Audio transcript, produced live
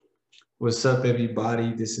What's up,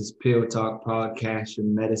 everybody? This is Pill Talk Podcast, your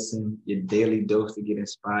medicine, your daily dose to get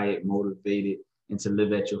inspired, motivated, and to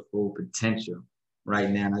live at your full potential.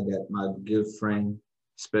 Right now, I got my good friend,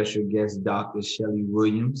 special guest, Dr. Shelly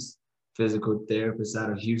Williams, physical therapist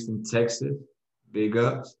out of Houston, Texas. Big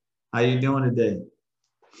ups. How you doing today?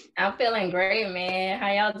 I'm feeling great, man.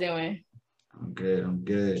 How y'all doing? I'm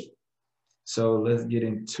good. So let's get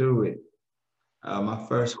into it. My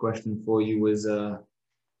first question for you is,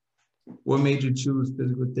 what made you choose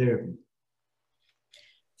physical therapy?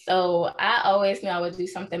 So I always knew I would do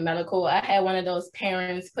something medical. I had one of those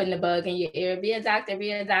parents putting the bug in your ear, be a doctor,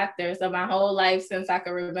 be a doctor. So my whole life since I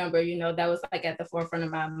can remember, that was like at the forefront of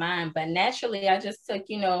my mind. But naturally, I just took,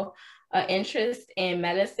 an interest in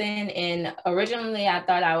medicine. And originally I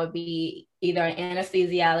thought I would be either an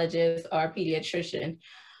anesthesiologist or a pediatrician.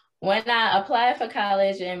 When I applied for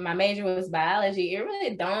college and my major was biology, it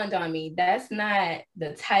really dawned on me that's not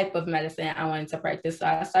the type of medicine I wanted to practice. So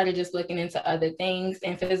I started just looking into other things,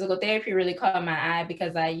 and physical therapy really caught my eye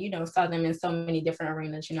because I, saw them in so many different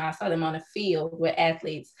arenas. I saw them on the field with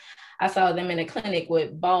athletes. I saw them in a clinic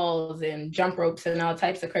with balls and jump ropes and all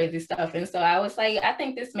types of crazy stuff. And so I was like, I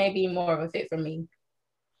think this may be more of a fit for me.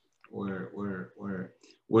 Word.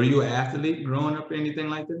 Were you an athlete growing up or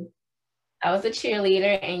anything like that? I was a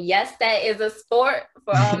cheerleader, and yes, that is a sport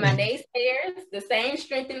for all my naysayers. The same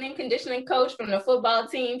strength and conditioning coach from the football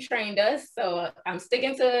team trained us, so I'm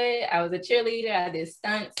sticking to it. I was a cheerleader. I did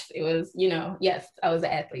stunts. It was, yes, I was an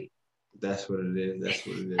athlete. That's what it is.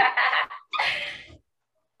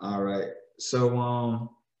 All right. So,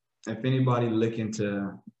 if anybody looking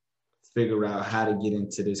to figure out how to get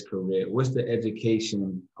into this career, what's the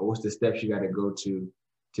education or what's the steps you got to go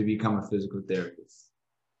to become a physical therapist?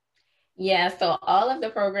 Yeah, so all of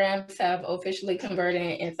the programs have officially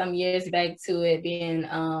converted in some years back to it being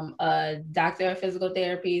a doctor of physical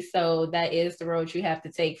therapy. So that is the road you have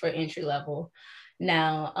to take for entry level.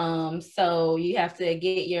 Now, so you have to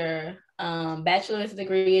get your bachelor's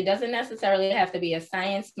degree. It doesn't necessarily have to be a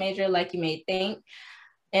science major like you may think.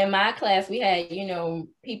 In my class, we had,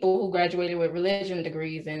 people who graduated with religion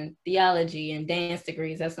degrees and theology and dance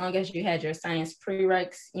degrees. As long as you had your science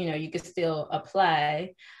prereqs, you could still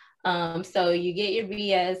apply. So you get your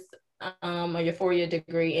BS or your 4-year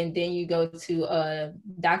degree, and then you go to a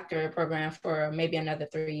doctorate program for maybe another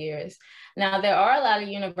 3 years. Now, there are a lot of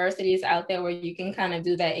universities out there where you can kind of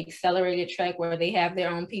do that accelerated track where they have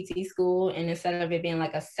their own PT school, and instead of it being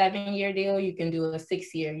like a 7-year deal, you can do a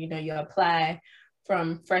 6-year. You apply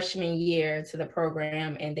from freshman year to the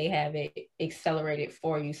program, and they have it accelerated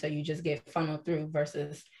for you. So you just get funneled through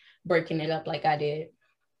versus breaking it up like I did.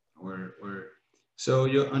 Word. So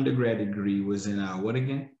your undergrad degree was in what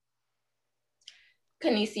again?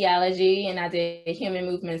 Kinesiology, and I did human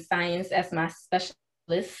movement science as my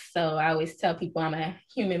specialist. So I always tell people I'm a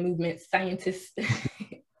human movement scientist.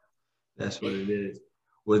 That's what it is.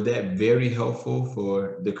 Was that very helpful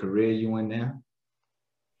for the career you in now?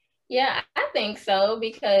 Yeah, I think so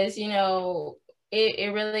because,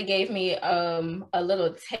 it really gave me a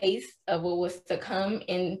little taste of what was to come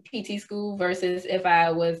in PT school versus if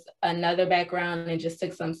I was another background and just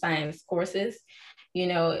took some science courses.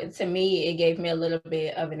 To me, it gave me a little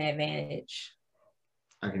bit of an advantage.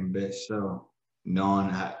 I can bet so. Knowing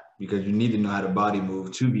how, because you need to know how the body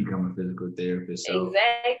move to become a physical therapist. So.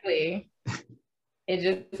 Exactly.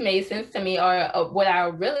 It just made sense to me, or what I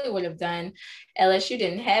really would have done. LSU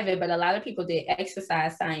didn't have it, but a lot of people did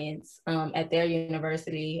exercise science at their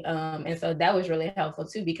university. And so that was really helpful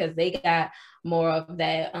too, because they got more of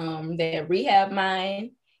that, their rehab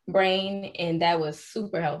brain, and that was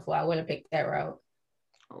super helpful. I would have picked that route.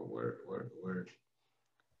 Oh, word.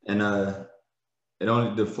 And it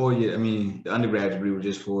only the 4 year, the undergrad degree was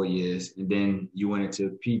just 4 years. And then you went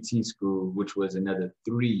into PT school, which was another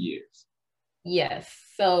 3 years. Yes.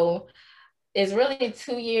 So it's really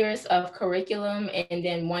 2 years of curriculum and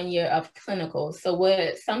then 1 year of clinical. So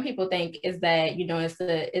what some people think is that,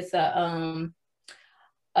 it's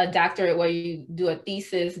a doctorate where you do a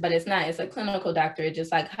thesis, but it's not. It's a clinical doctorate,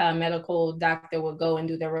 just like how a medical doctor would go and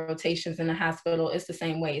do their rotations in the hospital. It's the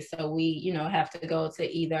same way. So we, have to go to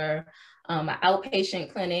either an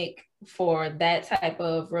outpatient clinic for that type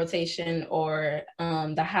of rotation, or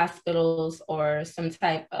the hospitals, or some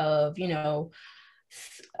type of,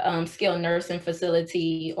 skilled nursing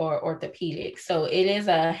facility or orthopedic. So it is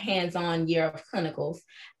a hands-on year of clinicals.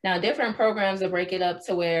 Now, different programs will break it up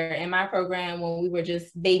to where in my program, when we were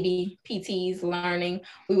just baby PTs learning,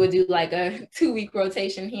 we would do like a 2-week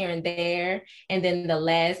rotation here and there. And then the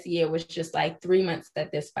last year was just like 3 months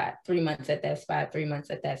at this spot, 3 months at that spot, 3 months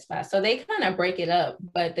at that spot. So they kind of break it up.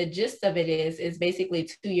 But the gist of it is basically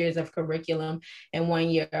 2 years of curriculum and 1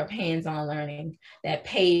 year of hands-on learning, that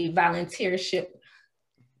paid volunteership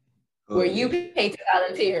where you pay to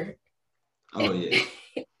volunteer. Oh, yeah.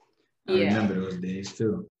 I remember those days,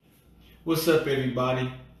 too. What's up,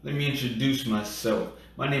 everybody? Let me introduce myself.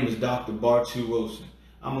 My name is Dr. Bartu Wilson.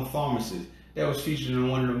 I'm a pharmacist that was featured in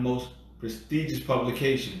one of the most prestigious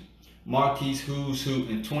publications, Marquis Who's Who,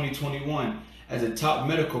 in 2021 as a top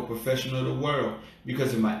medical professional of the world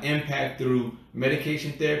because of my impact through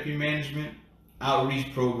medication therapy management,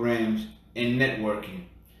 outreach programs, and networking.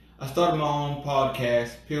 I started my own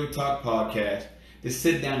podcast, Pill Talk Podcast, to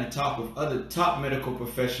sit down and talk with other top medical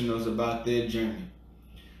professionals about their journey.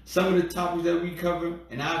 Some of the topics that we cover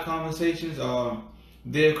in our conversations are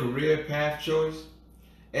their career path choice,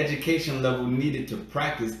 education level needed to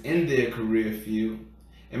practice in their career field,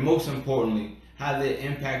 and most importantly, how they're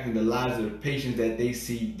impacting the lives of the patients that they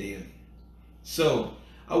see daily. So,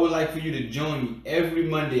 I would like for you to join me every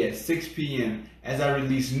Monday at 6 p.m. as I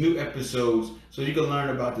release new episodes so you can learn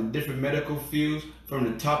about the different medical fields from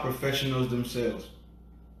the top professionals themselves.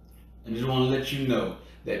 I just want to let you know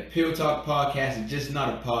that Pill Talk Podcast is just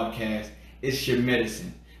not a podcast, it's your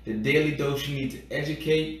medicine. The daily dose you need to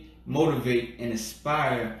educate, motivate, and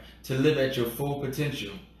aspire to live at your full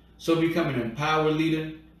potential. So become an empowered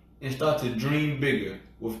leader and start to dream bigger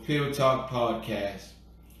with Pill Talk Podcast.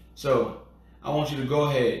 So, I want you to go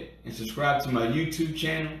ahead and subscribe to my YouTube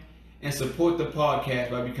channel and support the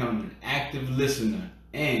podcast by becoming an active listener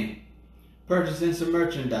and purchasing some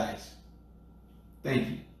merchandise. Thank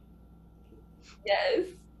you. Yes.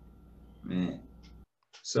 Man.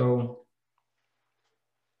 So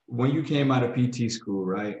when you came out of PT school,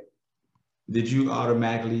 right, did you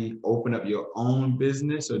automatically open up your own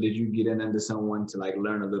business, or did you get in under someone to like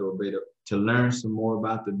learn a little bit, to learn some more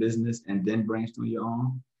about the business and then brainstorm your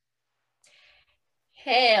own?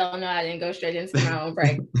 Hell no, I didn't go straight into my own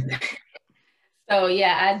practice. So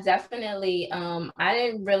yeah, I definitely, I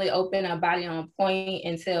didn't really open a Body on Point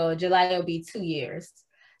until July. It'll be 2 years.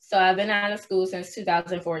 So I've been out of school since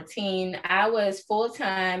 2014. I was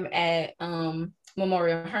full-time at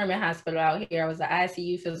Memorial Hermann Hospital out here. I was an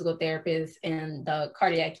ICU physical therapist in the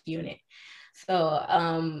cardiac unit. So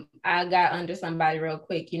I got under somebody real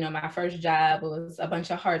quick. You know, my first job was a bunch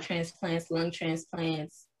of heart transplants, lung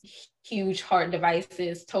transplants, huge heart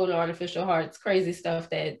devices, total artificial hearts, crazy stuff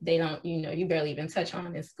that they don't, you barely even touch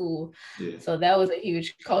on in school. Yeah. So that was a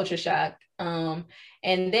huge culture shock.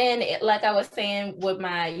 And then, like I was saying with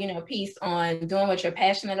my, piece on doing what you're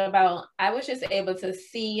passionate about, I was just able to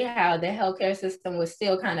see how the healthcare system was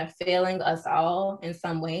still kind of failing us all in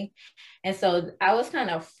some way. And so I was kind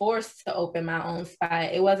of forced to open my own spot.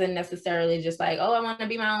 It wasn't necessarily just like, oh, I want to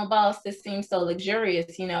be my own boss. This seems so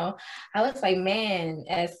luxurious, I was like, man,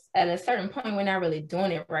 at a certain point, we're not really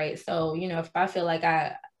doing it right. So, if I feel like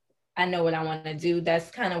I know what I want to do, that's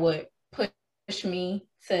kind of what pushed me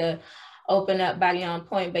to open up Body on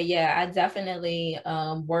Point. But yeah, I definitely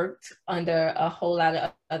worked under a whole lot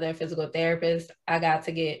of other physical therapists. I got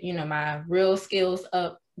to get, my real skills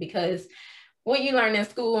up, because what you learn in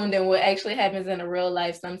school and then what actually happens in the real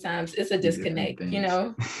life, sometimes it's a disconnect,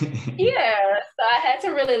 Yeah. So I had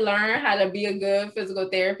to really learn how to be a good physical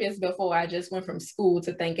therapist before I just went from school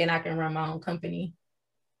to thinking I can run my own company.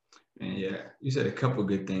 And yeah, you said a couple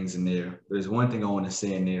good things in there. There's one thing I want to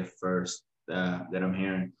say in there first that I'm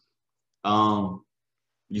hearing.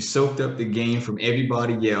 You soaked up the game from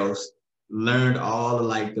everybody else, learned all of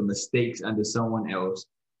like the mistakes under someone else,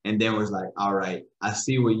 and then was like, all right, I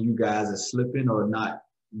see where you guys are slipping or not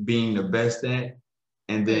being the best at,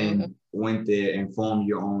 and then went there and formed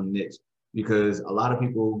your own niche. Because a lot of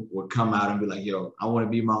people would come out and be like, yo, I want to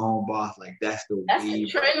be my own boss. Like that's the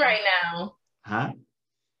trend right now. Huh?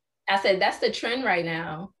 I said, that's the trend right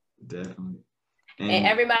now. Definitely. And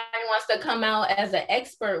everybody wants to come out as an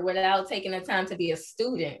expert without taking the time to be a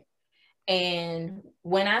student. And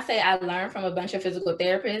when I say I learned from a bunch of physical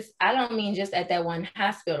therapists, I don't mean just at that one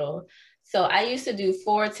hospital. So I used to do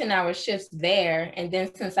 4 10-hour shifts there. And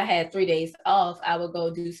then since I had 3 days off, I would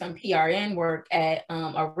go do some PRN work at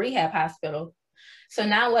a rehab hospital. So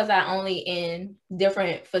now was I only in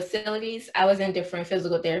different facilities, I was in different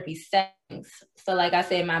physical therapy settings. So like I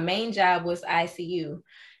said, my main job was ICU.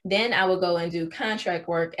 Then I would go and do contract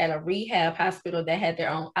work at a rehab hospital that had their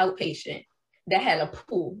own outpatient. that had a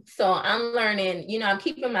pool. So I'm learning, I'm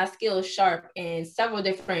keeping my skills sharp in several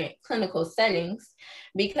different clinical settings,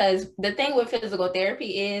 because the thing with physical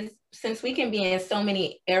therapy is, since we can be in so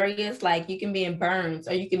many areas, like you can be in burns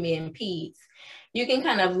or you can be in peds, you can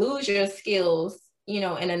kind of lose your skills,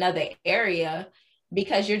 in another area,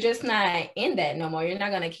 because you're just not in that no more. You're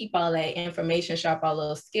not going to keep all that information sharp, all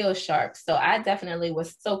those skills sharp. So I definitely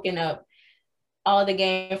was soaking up all the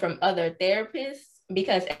game from other therapists,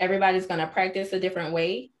 because everybody's going to practice a different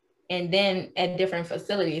way and then at different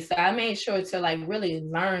facilities. So I made sure to like really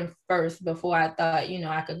learn first before I thought,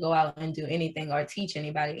 I could go out and do anything or teach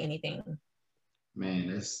anybody anything. Man,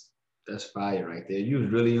 that's fire right there. You was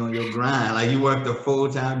really on your grind. Like you worked a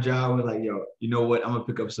full-time job with like, yo, you know what? I'm gonna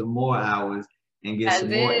pick up some more hours and get some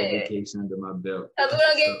more education under my belt. Because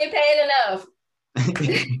we don't get paid enough.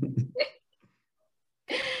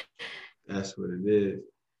 That's what it is.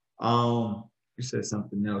 You said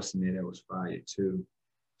something else in there that was fire too.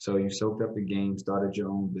 So you soaked up the game, started your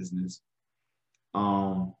own business.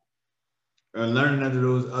 And learning under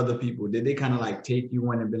those other people, did they kind of like take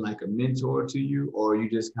you in and been like a mentor to you, or you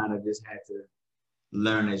just kind of just had to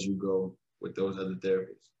learn as you go with those other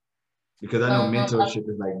therapists? Because I know mentorship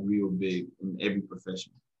is like real big in every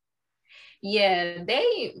profession. Yeah,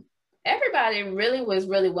 everybody really was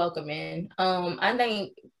really welcoming. I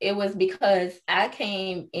think it was because I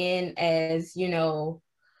came in as,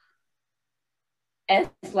 as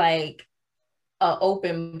like an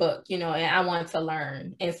open book, and I wanted to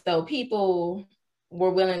learn. And so people were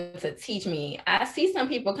willing to teach me. I see some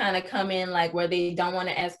people kind of come in like where they don't want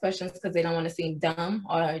to ask questions because they don't want to seem dumb,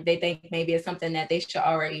 or they think maybe it's something that they should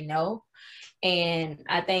already know. And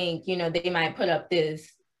I think, they might put up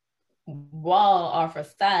this wall or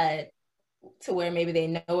facade to where maybe they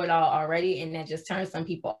know it all already, and that just turns some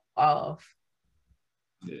people off.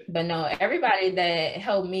 Yeah. But no, everybody that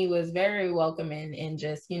helped me was very welcoming and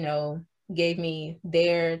just, gave me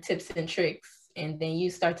their tips and tricks, and then you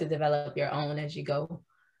start to develop your own as you go.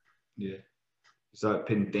 Yeah. Start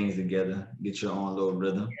putting things together, get your own little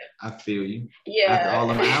rhythm. Yeah. I feel you. Yeah. After all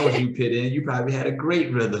them hours you put in, you probably had a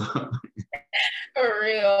great rhythm. For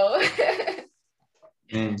real.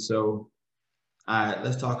 And so, all right,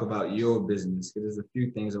 let's talk about your business, because there's a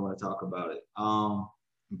few things I want to talk about it.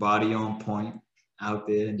 Body on Point out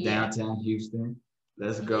there in downtown Houston.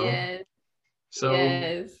 Let's go. Yes. So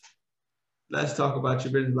let's talk about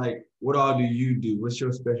your business. Like, what all do you do? What's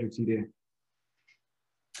your specialty there?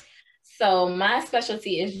 So my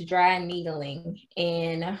specialty is dry needling,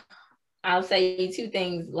 and I'll say two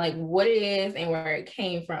things, like what it is and where it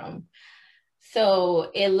came from.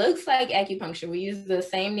 So it looks like acupuncture. We use the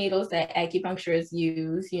same needles that acupuncturists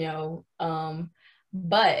use,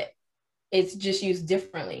 but it's just used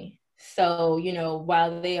differently. So,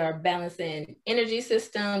 while they are balancing energy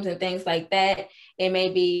systems and things like that, it may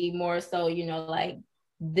be more so, like,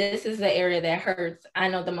 this is the area that hurts. I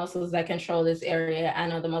know the muscles that control this area. I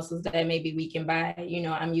know the muscles that may be weakened by,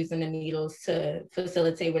 I'm using the needles to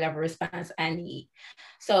facilitate whatever response I need.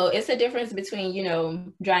 So it's a difference between,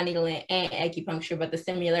 dry needling and acupuncture, but the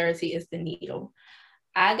similarity is the needle.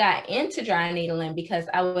 I got into dry needling because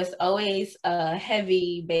I was always a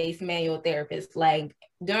heavy-based manual therapist. Like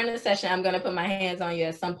during the session, I'm going to put my hands on you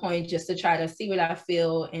at some point just to try to see what I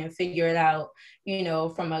feel and figure it out,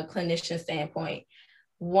 from a clinician standpoint.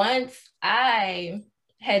 Once I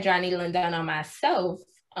had dry needling done on myself,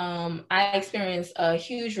 I experienced a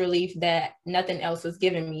huge relief that nothing else was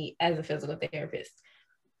giving me as a physical therapist.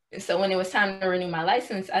 So when it was time to renew my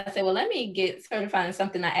license, I said, well, let me get certified in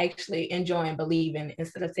something I actually enjoy and believe in,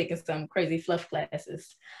 instead of taking some crazy fluff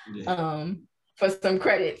classes for some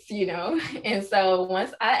credits, And so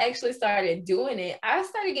once I actually started doing it, I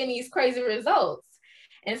started getting these crazy results.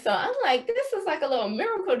 And so I'm like, this is like a little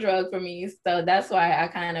miracle drug for me. So that's why I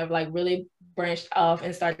kind of like really branched off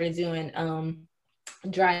and started doing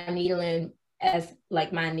dry needling as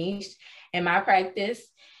like my niche and my practice.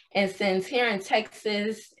 And since here in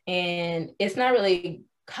Texas, and it's not really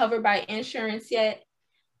covered by insurance yet,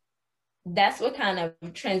 that's what kind of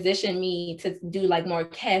transitioned me to do like more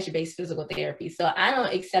cash-based physical therapy. So I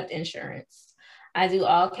don't accept insurance. I do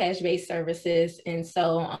all cash-based services. And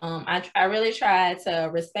so I really try to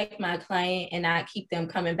respect my client and not keep them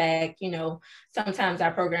coming back. Sometimes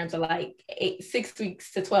our programs are like 6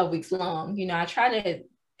 weeks to 12 weeks long. I try to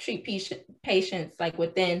treat patients like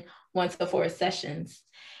within 1 to 4 sessions.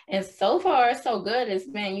 And so far, so good. It's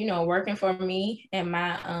been, working for me and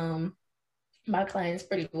my my clients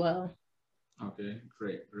pretty well. Okay,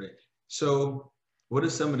 great. So what are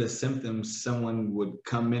some of the symptoms someone would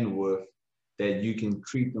come in with that you can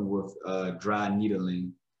treat them with dry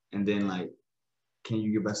needling? And then like, can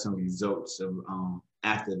you give us some results of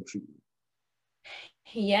after the treatment?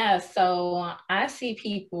 Yeah, so I see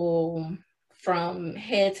people from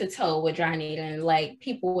head to toe with dry needling. Like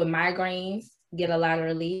people with migraines get a lot of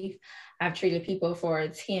relief. I've treated people for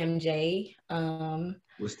TMJ,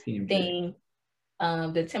 What's TMJ? thing,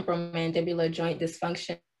 the temporomandibular joint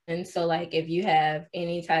dysfunction. So like if you have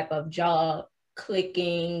any type of jaw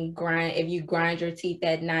clicking, grind, if you grind your teeth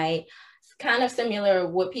at night, it's kind of similar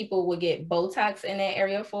what people would get Botox in that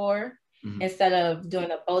area for. Mm-hmm. Instead of doing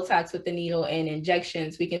the Botox with the needle and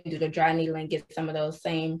injections, we can do the dry needle and get some of those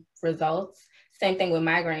same results. Same thing with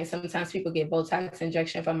migraines. Sometimes people get Botox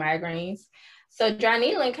injection for migraines. So dry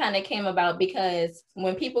needling kind of came about because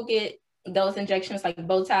when people get those injections like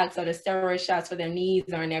Botox or the steroid shots for their knees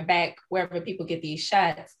or in their back, wherever people get these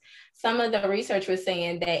shots, some of the research was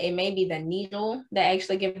saying that it may be the needle that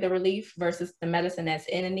actually give the relief versus the medicine that's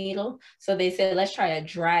in a needle. So they said, let's try a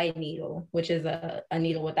dry needle, which is a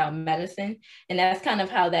needle without medicine. And that's kind of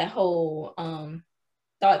how that whole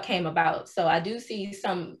thought came about. So I do see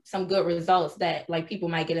some good results that like people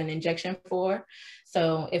might get an injection for.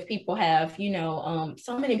 So if people have,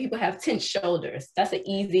 so many people have tense shoulders, that's an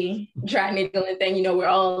easy dry needling thing. We're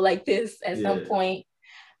all like this at some point.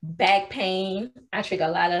 Back pain, I treat a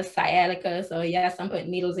lot of sciatica. So yes, I'm putting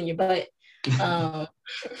needles in your butt.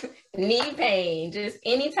 Knee pain, just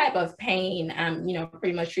any type of pain. I'm,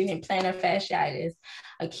 pretty much treating plantar fasciitis,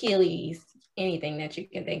 Achilles, anything that you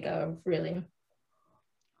can think of, really.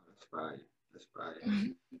 That's right.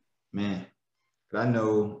 Man, I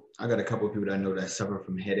know I got a couple of people that I know that suffer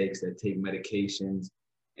from headaches that take medications,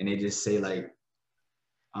 and they just say like,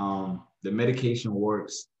 the medication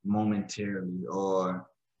works momentarily, or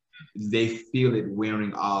they feel it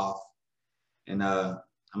wearing off, and I'm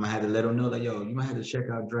gonna have to let them know like, yo, you might have to check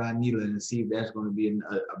out dry needling and see if that's going to be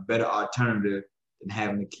a better alternative than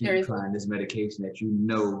having to keep trying this medication that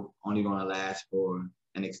only going to last for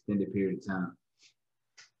an extended period of time.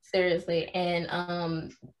 Seriously. And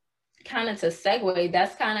kind of to segue,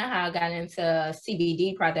 that's kind of how I got into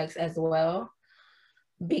CBD products as well.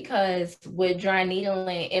 Because with dry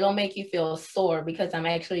needling, it'll make you feel sore because I'm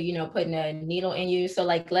actually, putting a needle in you. So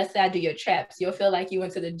like, let's say I do your traps, you'll feel like you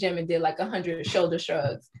went to the gym and did like 100 shoulder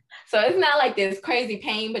shrugs. So it's not like this crazy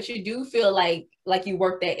pain, but you do feel like you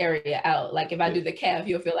work that area out. Like if I do the calf,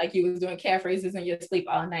 you'll feel like you was doing calf raises in your sleep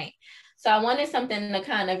all night. So I wanted something to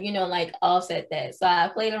kind of, like offset that. So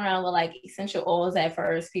I played around with like essential oils at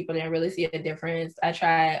first. People didn't really see a difference. I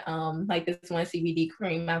tried like this one CBD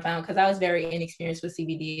cream I found because I was very inexperienced with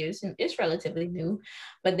CBD. It's relatively new.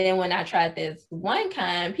 But then when I tried this one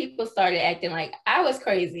kind, people started acting like I was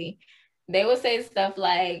crazy. They would say stuff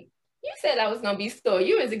like, you said I was going to be sore.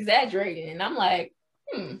 You was exaggerating. And I'm like,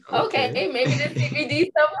 okay, maybe the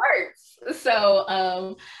CBD stuff works.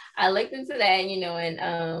 So I looked into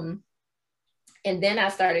that, and then I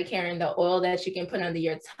started carrying the oil that you can put under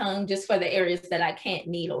your tongue just for the areas that I can't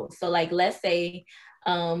needle. So like, let's say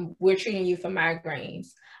we're treating you for migraines.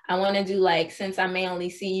 I want to do like, since I may only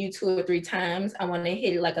see you 2 or 3 times, I want to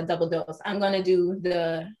hit it like a double dose. I'm going to do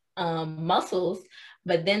the muscles,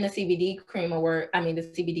 but then the CBD cream will work. I mean, the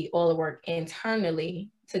CBD oil will work internally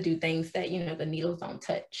to do things that, the needles don't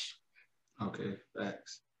touch. Okay,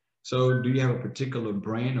 facts. So do you have a particular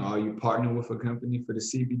brand, or are you partnered with a company for the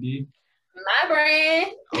CBD? My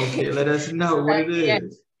brand. Okay, let us know what it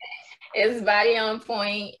is. It's Body On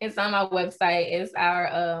Point. It's on my website. It's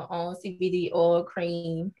our own CBD oil,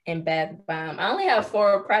 cream, and bath bomb. I only have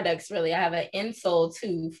 4 products, really. I have an insole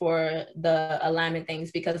too for the alignment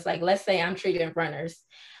things because, like, let's say I'm treating runners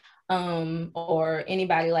or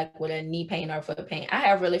anybody like with a knee pain or foot pain. I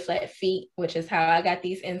have really flat feet, which is how I got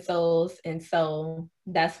these insoles. And so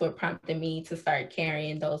that's what prompted me to start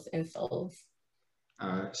carrying those insoles. All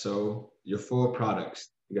right, so your 4 products.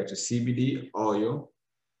 You got your CBD oil,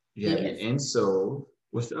 you have your insole.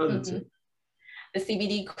 What's the other 2? The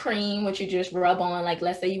CBD cream, which you just rub on. Like,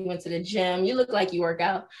 let's say you went to the gym. You look like you work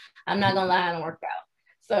out. I'm not gonna lie, I don't work out.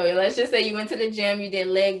 So let's just say you went to the gym, you did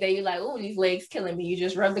leg day, you're like, oh, these legs killing me. You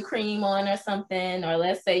just rub the cream on or something. Or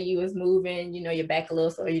let's say you was moving, your back a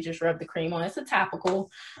little, so you just rub the cream on. It's a topical.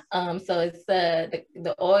 So it's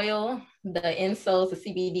the oil, the insoles, the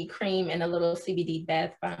CBD cream, and a little CBD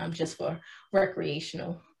bath bomb just for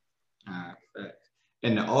recreational.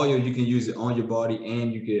 And the oil, you can use it on your body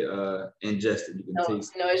and you can ingest it. You can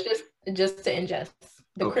taste it. No, it's just to ingest.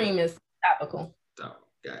 The cream is topical. Oh,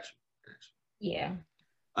 gotcha. Yeah.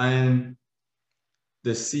 And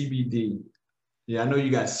the CBD, I know you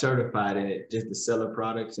got certified in it just to sell the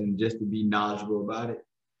products and just to be knowledgeable about it.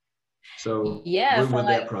 So what was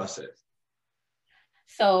that process?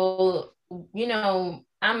 So,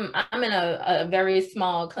 I'm in a very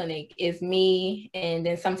small clinic. It's me, and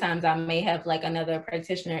then sometimes I may have like another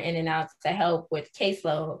practitioner in and out to help with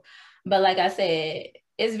caseload. But like I said,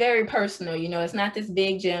 it's very personal. You know, it's not this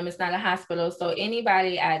big gym. It's not a hospital. So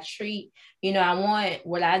anybody I treat, you know, I want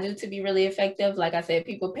what I do to be really effective. Like I said,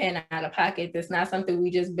 people paying out of pocket. It's not something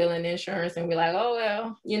we just bill in insurance and we're like, oh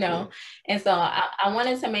well, you know. And so I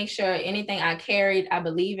wanted to make sure anything I carried, I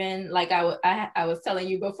believe in. Like I was telling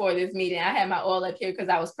you before this meeting, I had my oil up here because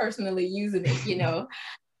I was personally using it. You know,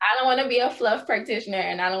 I don't want to be a fluff practitioner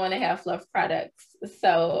and I don't want to have fluff products.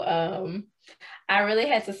 So I really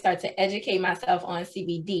had to start to educate myself on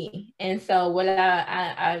CBD. And so what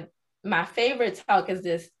I my favorite talk is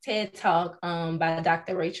this TED talk by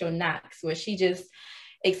Dr. Rachel Knox, where she just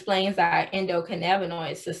explains our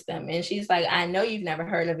endocannabinoid system. And she's like, I know you've never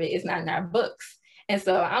heard of it. It's not in our books. And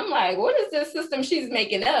so I'm like, what is this system she's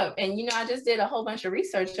making up? And, you know, I just did a whole bunch of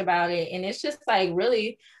research about it. And it's just like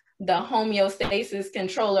really the homeostasis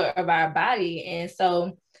controller of our body. And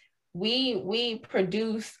so we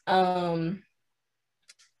produce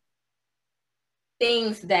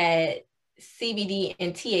things that CBD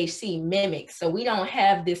and THC mimic. So we don't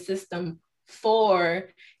have this system for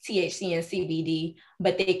THC and CBD,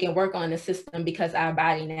 but they can work on the system because our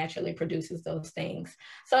body naturally produces those things.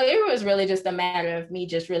 So it was really just a matter of me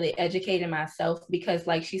just really educating myself because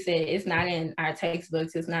like she said, it's not in our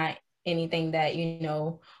textbooks. It's not anything that, you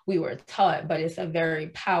know, we were taught, but it's a very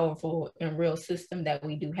powerful and real system that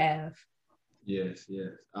we do have. Yes, yes.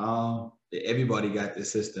 Everybody got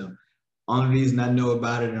this system. Only reason I know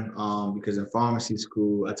about it, because in pharmacy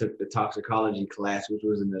school, I took the toxicology class, which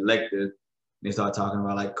was an elective. And they started talking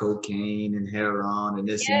about like cocaine and heroin and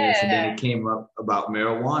this and this. And then it came up about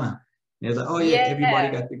marijuana. And it was like, oh yeah, everybody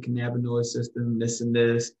got the cannabinoid system, this and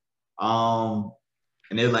this. And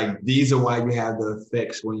they're like, these are why you have the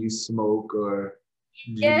effects when you smoke or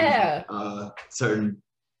use certain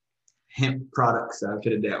hemp products. I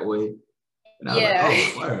put it that way. And I was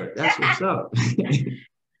like, oh, word, that's what's up.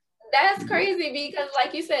 That's crazy because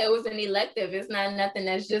like you said, it was an elective. It's not nothing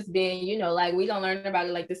that's just being, you know, like we don't learn about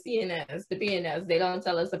it like the CNS, the PNS. They don't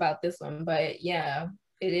tell us about this one, but yeah,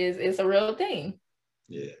 it's a real thing.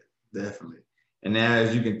 Yeah, definitely. And now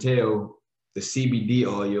as you can tell, the CBD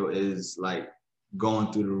oil is like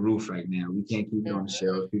going through the roof right now. We can't keep it on the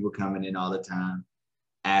shelf. People coming in all the time,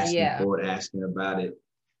 asking for it, asking about it.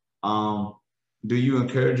 Do you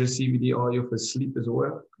encourage your CBD oil for sleep as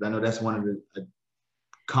well? Because I know that's one of the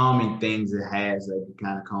calming things it has, like to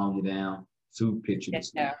kind of calm you down, soothe picture to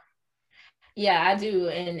sleep. Yeah, I do.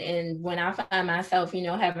 And when I find myself, you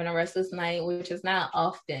know, having a restless night, which is not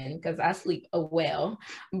often because I sleep well,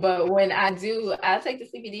 but when I do, I take the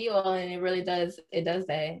CBD oil and it really does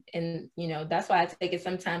that. And, you know, that's why I take it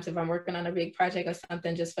sometimes if I'm working on a big project or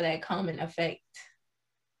something, just for that calming effect.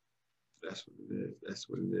 That's what it is. That's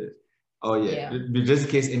what it is. Oh yeah. Just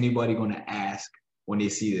in case anybody gonna ask when they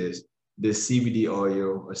see this, does CBD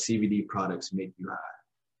oil or CBD products make you high?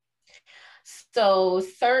 So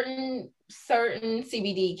certain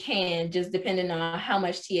CBD can, just depending on how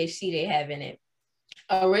much THC they have in it.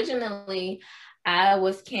 Originally, I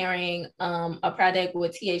was carrying a product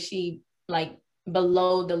with THC like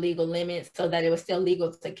below the legal limit so that it was still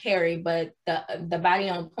legal to carry, but the Body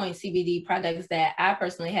on Point CBD products that I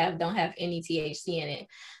personally have don't have any THC in it.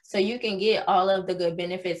 So you can get all of the good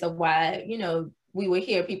benefits of why, you know, we would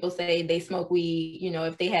hear people say they smoke weed, you know,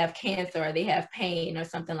 if they have cancer or they have pain or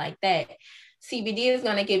something like that. CBD is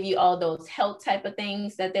going to give you all those health type of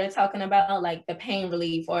things that they're talking about, like the pain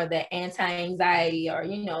relief or the anti-anxiety or,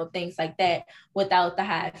 you know, things like that without the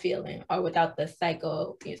high feeling or without the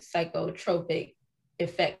psychotropic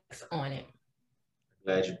effects on it.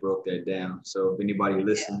 Glad you broke that down. So if anybody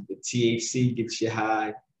listening, the THC gets you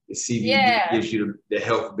high, the CBD gives you the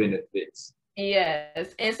health benefits.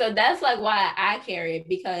 Yes. And so that's like why I carry it,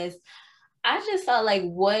 because I just saw like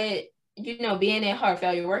what, you know, being in heart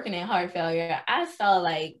failure, working in heart failure, I saw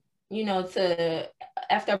like, you know,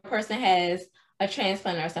 after a person has a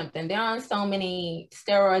transplant or something, they're on so many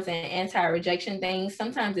steroids and anti-rejection things.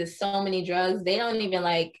 Sometimes it's so many drugs, they don't even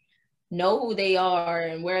like know who they are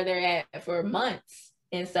and where they're at for months.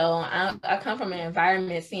 And so I come from an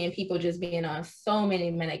environment seeing people just being on so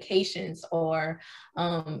many medications or,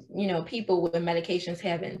 you know, people with medications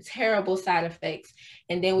having terrible side effects.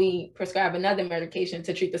 And then we prescribe another medication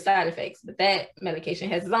to treat the side effects, but that medication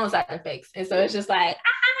has its own side effects. And so it's just like,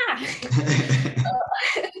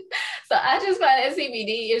 So I just find that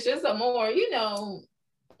CBD is just a more, you know,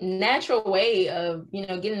 natural way of, you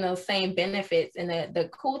know, getting those same benefits. And the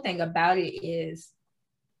cool thing about it is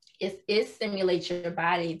it stimulates your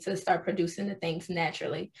body to start producing the things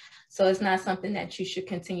naturally. So it's not something that you should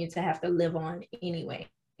continue to have to live on anyway.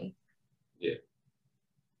 Yeah.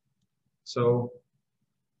 So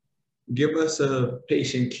give us a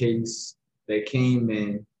patient case that came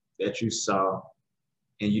in that you saw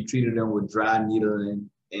and you treated them with dry needling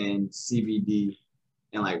and CBD,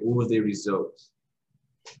 and like, what was their results?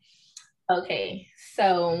 Okay,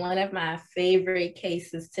 so one of my favorite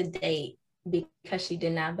cases to date, because she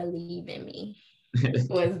did not believe in me,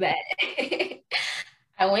 was that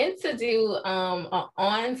I went to do an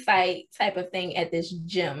on-site type of thing at this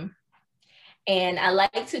gym. And I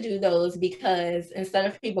like to do those because instead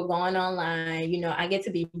of people going online, you know, I get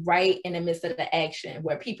to be right in the midst of the action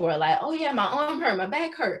where people are like, oh yeah, my arm hurt, my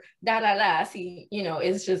back hurt, da, da, da. See, you know,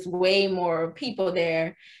 it's just way more people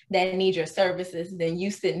there that need your services than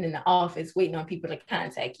you sitting in the office waiting on people to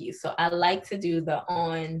contact you. So I like to do the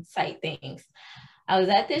on-site things. I was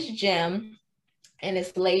at this gym and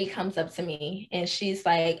this lady comes up to me and she's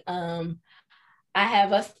like, I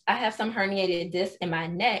have some herniated discs in my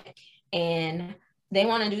neck and they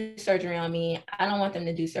want to do surgery on me. I don't want them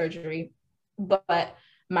to do surgery, but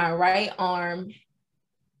my right arm,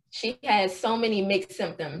 she has so many mixed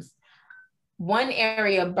symptoms. One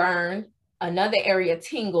area burned, another area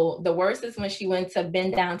tingled. The worst is when she went to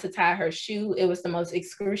bend down to tie her shoe. It was the most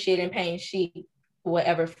excruciating pain she would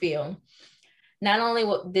ever feel. Not only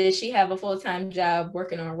did she have a full-time job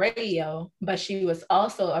working on radio, but she was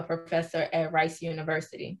also a professor at Rice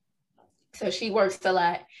University. So she works a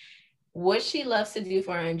lot. What she loves to do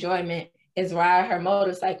for her enjoyment is ride her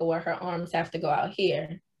motorcycle where her arms have to go out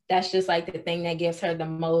here. That's just like the thing that gives her the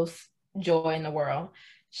most joy in the world.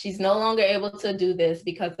 She's no longer able to do this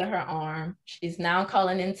because of her arm. She's now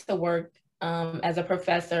calling into work as a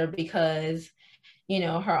professor because, you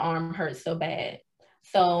know, her arm hurts so bad.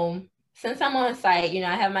 So since I'm on site, you know,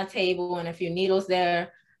 I have my table and a few needles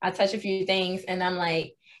there. I touch a few things and I'm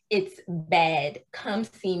like, it's bad. Come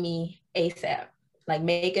see me ASAP. Like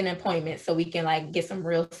make an appointment so we can like get some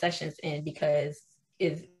real sessions in because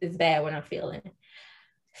it's bad what I'm feeling.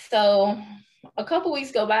 So a couple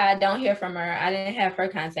weeks go by, I don't hear from her. I didn't have her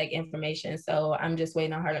contact information, so I'm just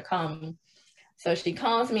waiting on her to call me. So she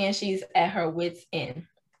calls me and she's at her wit's end.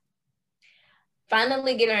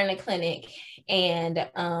 Finally get her in the clinic and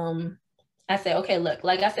I said, okay, look,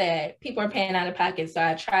 like I said, people are paying out of pocket. So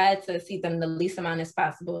I tried to see them the least amount as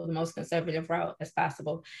possible, the most conservative route as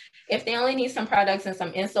possible. If they only need some products and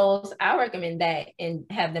some insoles, I recommend that and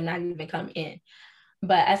have them not even come in.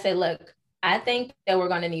 But I said, look, I think that we're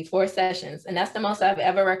going to need 4 sessions. And that's the most I've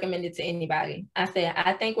ever recommended to anybody. I said,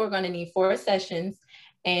 I think we're going to need 4 sessions.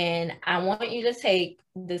 And I want you to take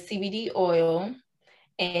the CBD oil.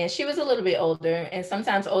 And she was a little bit older, and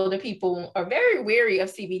sometimes older people are very weary of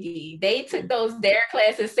CBD. They took those DARE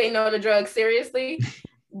classes, Say No to Drugs, seriously.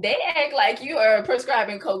 They act like you are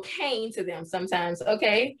prescribing cocaine to them sometimes,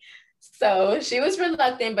 okay? So she was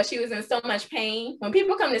reluctant, but she was in so much pain. When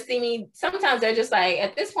people come to see me, sometimes they're just like,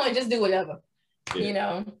 at this point, just do whatever, you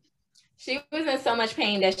know? She was in so much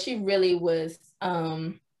pain that she really was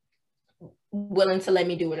willing to let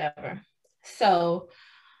me do whatever. So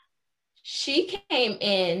she came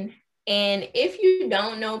in, and if you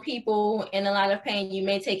don't know people in a lot of pain, you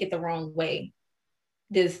may take it the wrong way.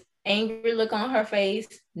 This angry look on her face,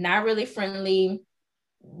 not really friendly,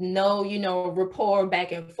 no, you know, rapport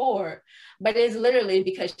back and forth, but it's literally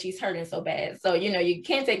because she's hurting so bad. So, you know, you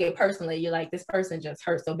can't take it personally. You're like, this person just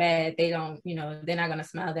hurt so bad. They don't, you know, they're not going to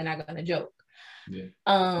smile. They're not going to joke.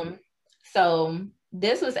 Yeah. So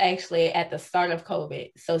this was actually at the start of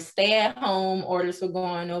COVID. So stay at home orders were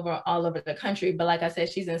going over all over the country. But like I said,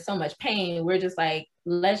 she's in so much pain. We're just like,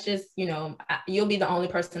 let's just, you know, you'll be the only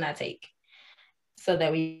person I take so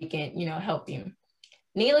that we can, you know, help you.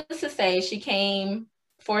 Needless to say, she came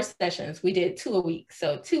 4 sessions. We did 2 a week.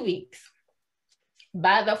 So 2 weeks.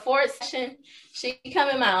 By the 4th session, she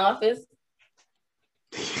come in my office.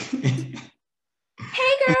 Hey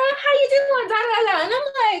girl, how you doing? Da, da, da. And I'm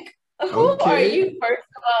like, who are you, first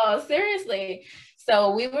of all? Seriously.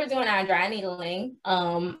 So we were doing our dry needling.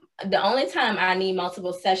 The only time I need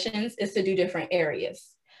multiple sessions is to do different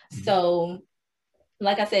areas. So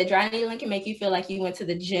like I said, dry needling can make you feel like you went to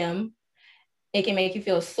the gym. It can make you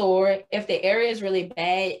feel sore. If the area is really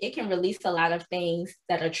bad, it can release a lot of things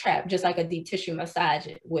that are trapped, just like a deep tissue massage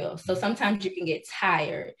will. So sometimes you can get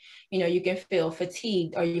tired, you know, you can feel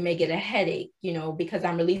fatigued, or you may get a headache, you know, because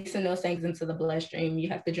I'm releasing those things into the bloodstream. You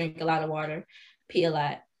have to drink a lot of water, pee a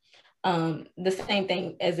lot. The same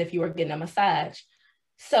thing as if you were getting a massage.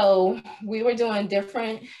 So we were doing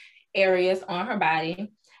different areas on her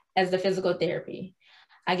body as the physical therapy.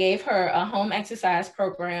 I gave her a home exercise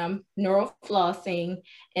program, neural flossing,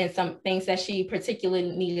 and some things that she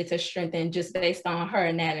particularly needed to strengthen just based on her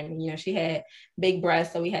anatomy. You know, she had big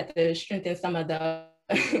breasts, so we had to strengthen some of the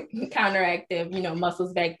counteractive, you know,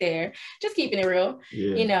 muscles back there, just keeping it real,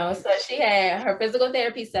 you know. So she had her physical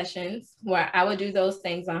therapy sessions where I would do those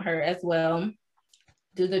things on her as well,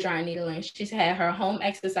 do the dry needling. She had her home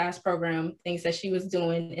exercise program, things that she was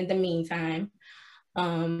doing in the meantime.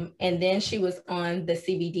 And then she was on the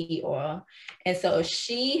CBD oil. And so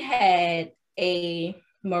she had a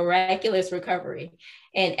miraculous recovery.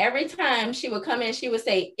 And every time she would come in, she would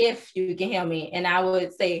say, "If you can help me." And I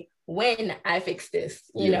would say, "When I fix this,"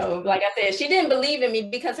 you know, like I said, she didn't believe in me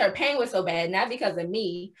because her pain was so bad, not because of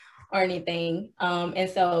me or anything. And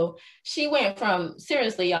so she went from,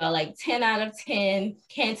 seriously, y'all, like 10 out of 10,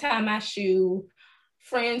 can't tie my shoe,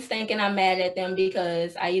 friends thinking I'm mad at them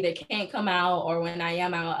because I either can't come out or when I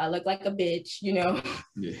am out, I look like a bitch, you know,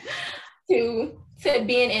 to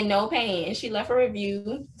being in no pain. And she left a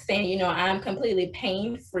review saying, you know, I'm completely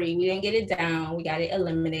pain-free. We didn't get it down. We got it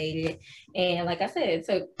eliminated. And like I said, it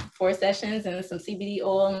took 4 sessions and some CBD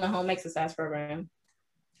oil and a home exercise program.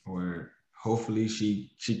 Or hopefully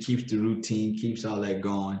she keeps the routine, keeps all that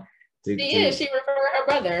going. She referred her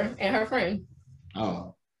brother and her friend.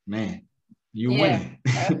 Oh, man. You winning.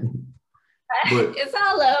 But it's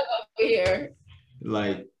all love over here.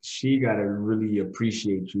 Like, she got to really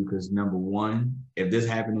appreciate you because, number one, if this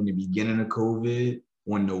happened in the beginning of COVID,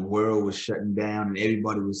 when the world was shutting down and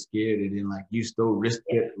everybody was scared, and then, like, you still risked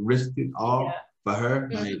it all for her,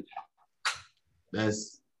 like, that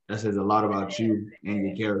says a lot about you and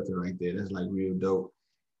your character right there. That's, like, real dope.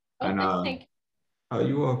 And,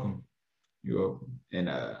 you're welcome. You're welcome. And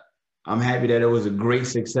I'm happy that it was a great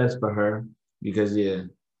success for her because, if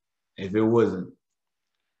it wasn't,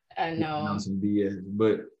 I know. Some BS,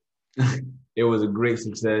 but it was a great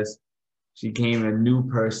success. She came a new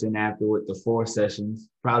person after the 4 sessions,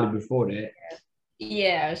 probably before that.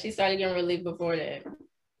 Yeah, she started getting relief before that.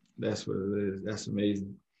 That's what it is. That's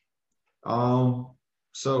amazing. So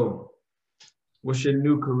what's your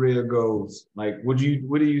new career goals? Like, what do you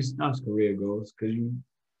not career goals? Because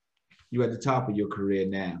you at the top of your career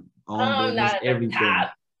now. Not at everything. The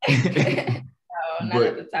top. No, not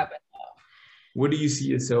at the top at all. Where do you see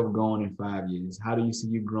yourself going in 5 years? How do you see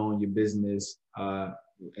you growing your business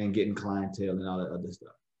and getting clientele and all that other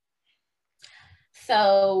stuff?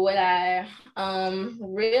 So what I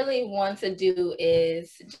really want to do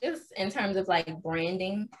is just in terms of like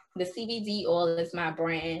branding, the CBD oil is my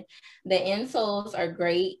brand. The insoles are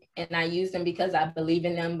great and I use them because I believe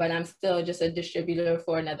in them, but I'm still just a distributor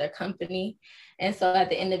for another company. And so at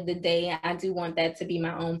the end of the day, I do want that to be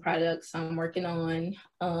my own product. So I'm working on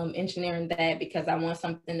engineering that because I want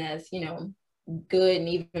something that's, you know, good and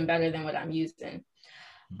even better than what I'm using.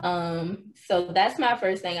 So that's my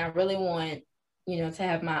first thing. I really want, you know, to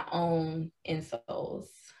have my own insoles.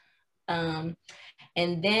 And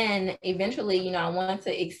then eventually, you know, I want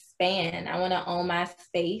to expand. I want to own my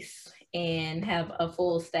space and have a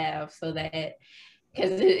full staff so that,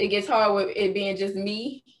 because it gets hard with it being just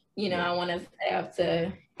me, you know, I want to have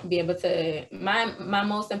to be able to, my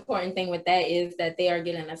most important thing with that is that they are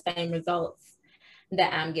getting the same results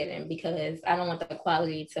that I'm getting, because I don't want the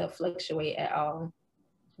quality to fluctuate at all,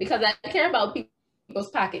 because I care about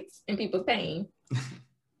people's pockets and people's pain.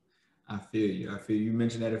 I feel you. You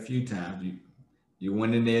mentioned that a few times. You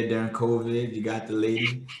went in there during COVID, you got the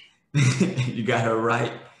lady, you got her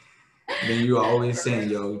right. Then you are always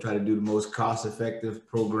saying, yo, we try to do the most cost-effective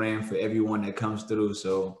program for everyone that comes through.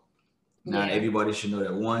 So now everybody should know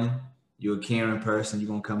that, one, you're a caring person, you're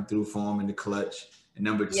gonna come through for them in the clutch. And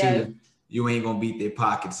number two, you ain't gonna beat their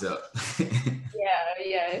pockets up.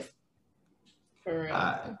 Yes. For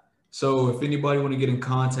real. So if anybody want to get in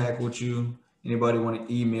contact with you, anybody want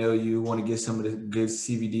to email you, want to get some of the good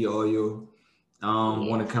CBD oil,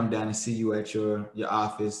 want to come down and see you at your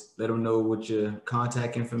office, let them know what your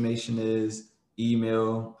contact information is,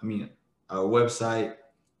 email, website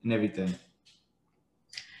and everything.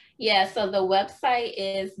 Yeah, so the website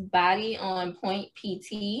is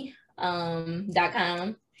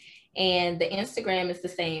bodyonpointpt.com. And the Instagram is the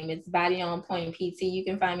same. It's Body on Point PT. You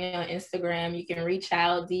can find me on Instagram. You can reach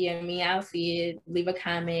out, DM me. I'll see it. Leave a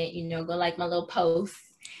comment. You know, go like my little posts.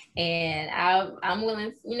 And I'm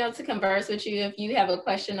willing, you know, to converse with you. If you have a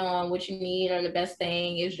question on what you need or the best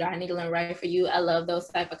thing is dry needling right for you, I love those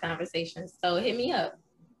type of conversations. So hit me up.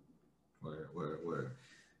 Word.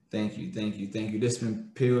 Thank you. This has been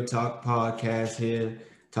Pill Talk Podcast here.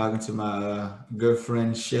 Talking to my good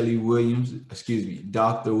friend Shelly Williams,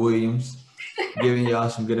 Dr. Williams, giving y'all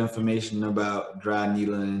some good information about dry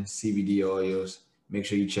needling and CBD oils. Make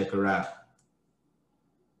sure you check her out.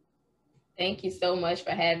 Thank you so much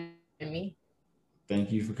for having me.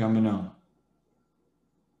 Thank you for coming on.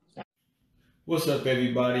 What's up,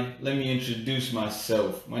 everybody? Let me introduce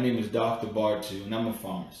myself. My name is Dr. Bartu, and I'm a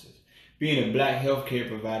pharmacist. Being a black healthcare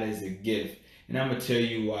provider is a gift, and I'm going to tell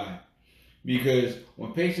you why. Because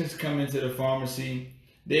when patients come into the pharmacy,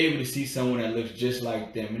 they're able to see someone that looks just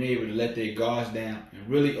like them, and they're able to let their guards down and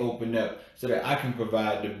really open up so that I can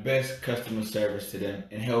provide the best customer service to them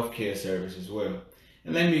and healthcare service as well.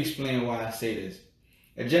 And let me explain why I say this.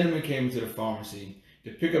 A gentleman came into the pharmacy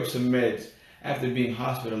to pick up some meds after being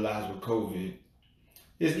hospitalized with COVID.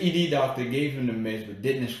 His ED doctor gave him the meds but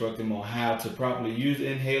didn't instruct him on how to properly use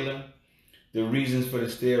the inhaler, the reasons for the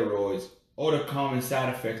steroids, or the common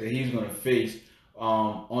side effects that he's going to face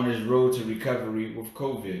on his road to recovery with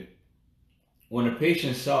COVID. When the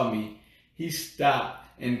patient saw me, he stopped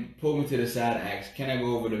and pulled me to the side and asked, can I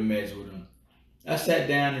go over the meds with him? I sat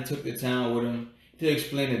down and took the time with him to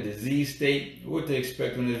explain the disease state, what to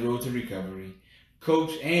expect on his road to recovery,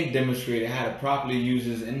 coach and demonstrated how to properly use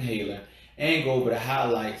his inhaler, and go over the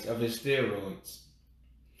highlights of his steroids.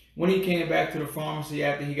 When he came back to the pharmacy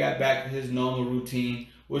after he got back to his normal routine,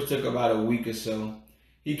 which took about a week or so,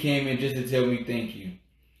 he came in just to tell me thank you.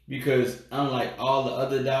 Because unlike all the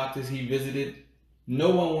other doctors he visited, no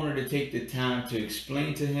one wanted to take the time to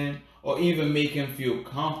explain to him or even make him feel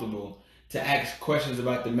comfortable to ask questions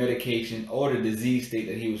about the medication or the disease state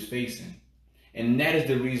that he was facing. And that is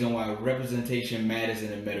the reason why representation matters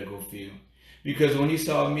in the medical field. Because when he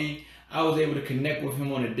saw me, I was able to connect with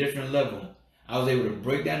him on a different level. I was able to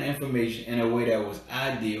break down the information in a way that was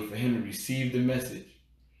ideal for him to receive the message.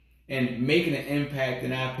 And making an impact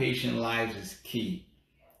in our patient lives is key.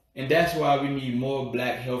 And that's why we need more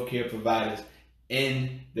black healthcare providers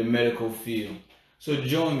in the medical field. So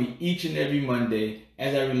join me each and every Monday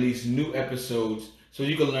as I release new episodes so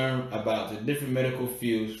you can learn about the different medical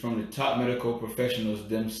fields from the top medical professionals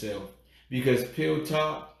themselves. Because Pill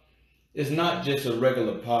Talk is not just a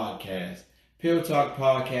regular podcast. Pill Talk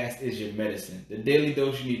Podcast is your medicine, the daily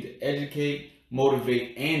dose you need to educate,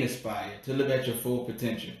 motivate, and inspire to live at your full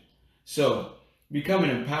potential. So, become an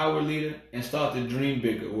empowered leader and start to dream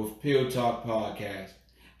bigger with Pill Talk Podcast.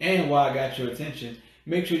 And while I got your attention,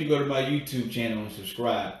 make sure you go to my YouTube channel and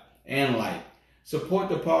subscribe and like. Support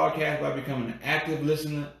the podcast by becoming an active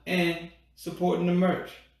listener and supporting the merch.